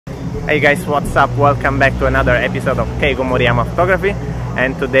Hey guys, what's up? Welcome back to another episode of Keigo Moriyama Photography,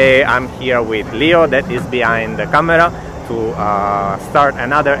 and today I'm here with Leo that is behind the camera to start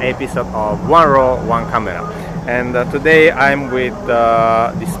another episode of One Raw, One Camera. And today I'm with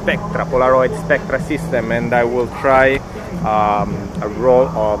the Spectra, Polaroid Spectra System, and I will try a roll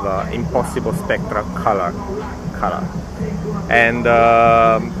of Impossible Spectra color. And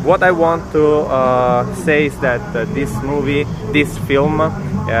what I want to say is that this film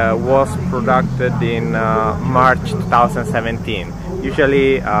was produced in March 2017.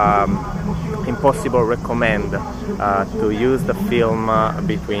 Usually Impossible recommend to use the film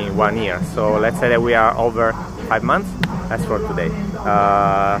between 1 year. So let's say that we are over 5 months. That's for today.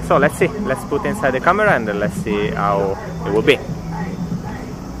 So let's see. Let's put inside the camera and let's see how it will be.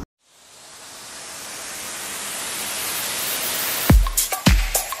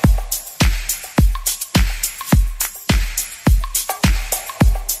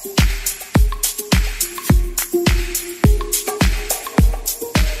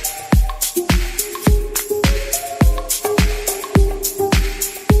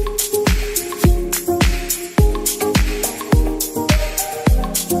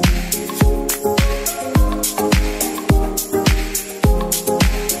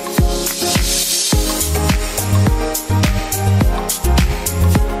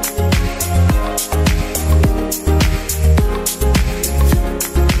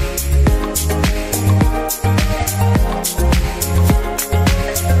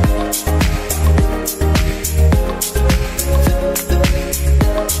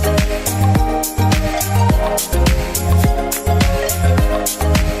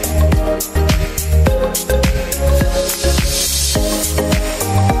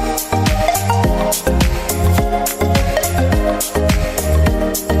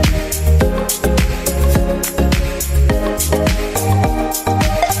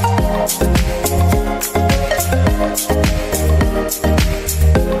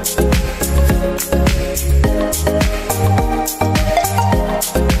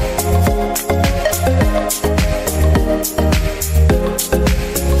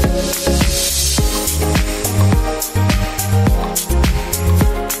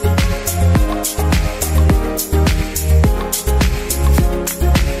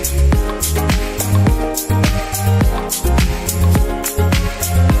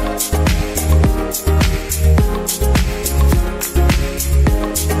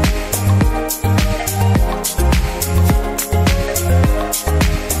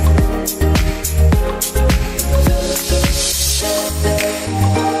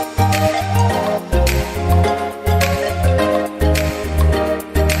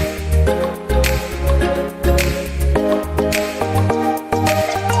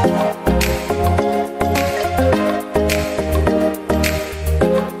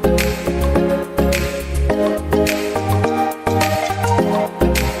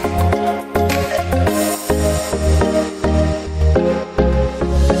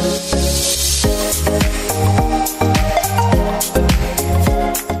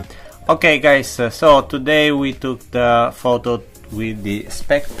 Okay guys, so today we took the photo with the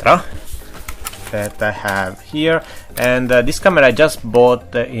Spectra that I have here, and this camera I just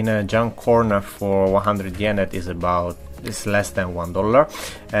bought in a junk corner for 100 yen. That is less than $1.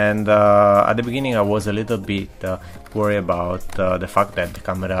 And at the beginning I was a little bit worried about the fact that the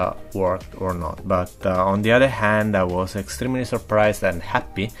camera worked or not, but on the other hand I was extremely surprised and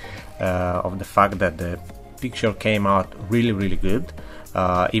happy of the fact that the picture came out really good.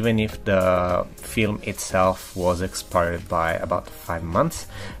 Even if the film itself was expired by about 5 months.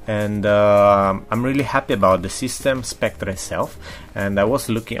 And I'm really happy about the system Spectra itself, and I was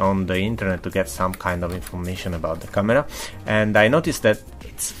looking on the internet to get some kind of information about the camera, and I noticed that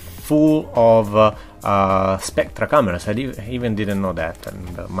it's full of Spectra cameras. I even didn't know that,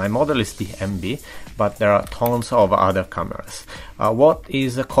 and my model is the Mb, but there are tons of other cameras. What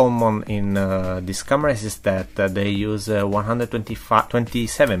is common in these cameras is that they use a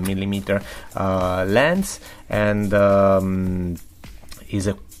 127mm lens, and is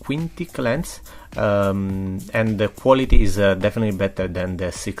a quintic lens, and the quality is definitely better than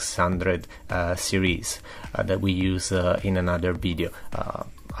the 600 series that we use in another video.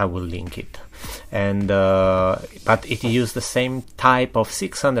 I will link it. And but it uses the same type of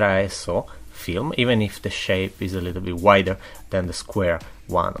 600 ISO film, even if the shape is a little bit wider than the square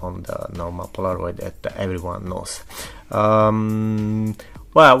one on the normal Polaroid that everyone knows.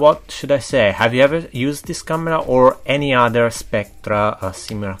 Well, what should I say? Have you ever used this camera or any other Spectra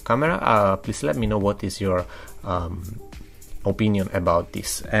similar camera? Please let me know what is your opinion about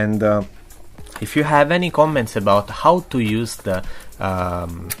this. And if you have any comments about how to use the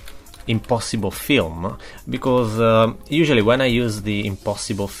impossible film, because usually when I use the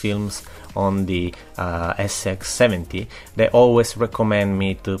impossible films on the SX70, they always recommend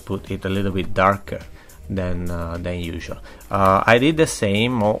me to put it a little bit darker than usual. I did the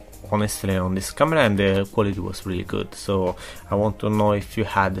same honestly on this camera, and the quality was really good, so I want to know if you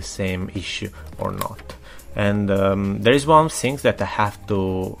had the same issue or not. And there is one thing that I have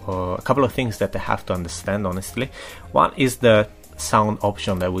to, a couple of things that I have to understand honestly. One is the sound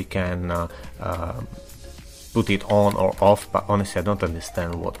option, that we can put it on or off, but honestly I don't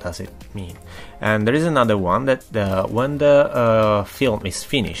understand what does it mean. And there is another one, that when the film is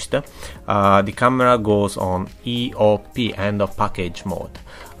finished, the camera goes on EOP, end of package mode.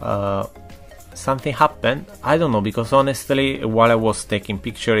 Something happened, I don't know, because honestly while I was taking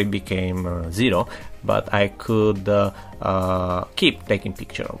picture it became 0, but I could keep taking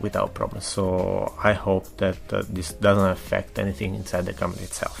picture without problem. So I hope that this doesn't affect anything inside the camera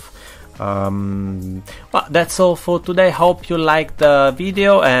itself. Well, that's all for today. Hope you liked the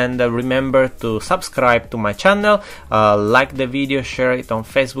video, and remember to subscribe to my channel, like the video, share it on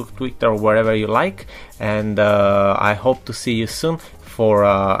Facebook, Twitter, wherever you like, and I hope to see you soon for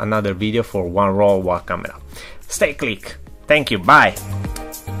another video for one roll, one camera. Stay click. Thank you. Bye.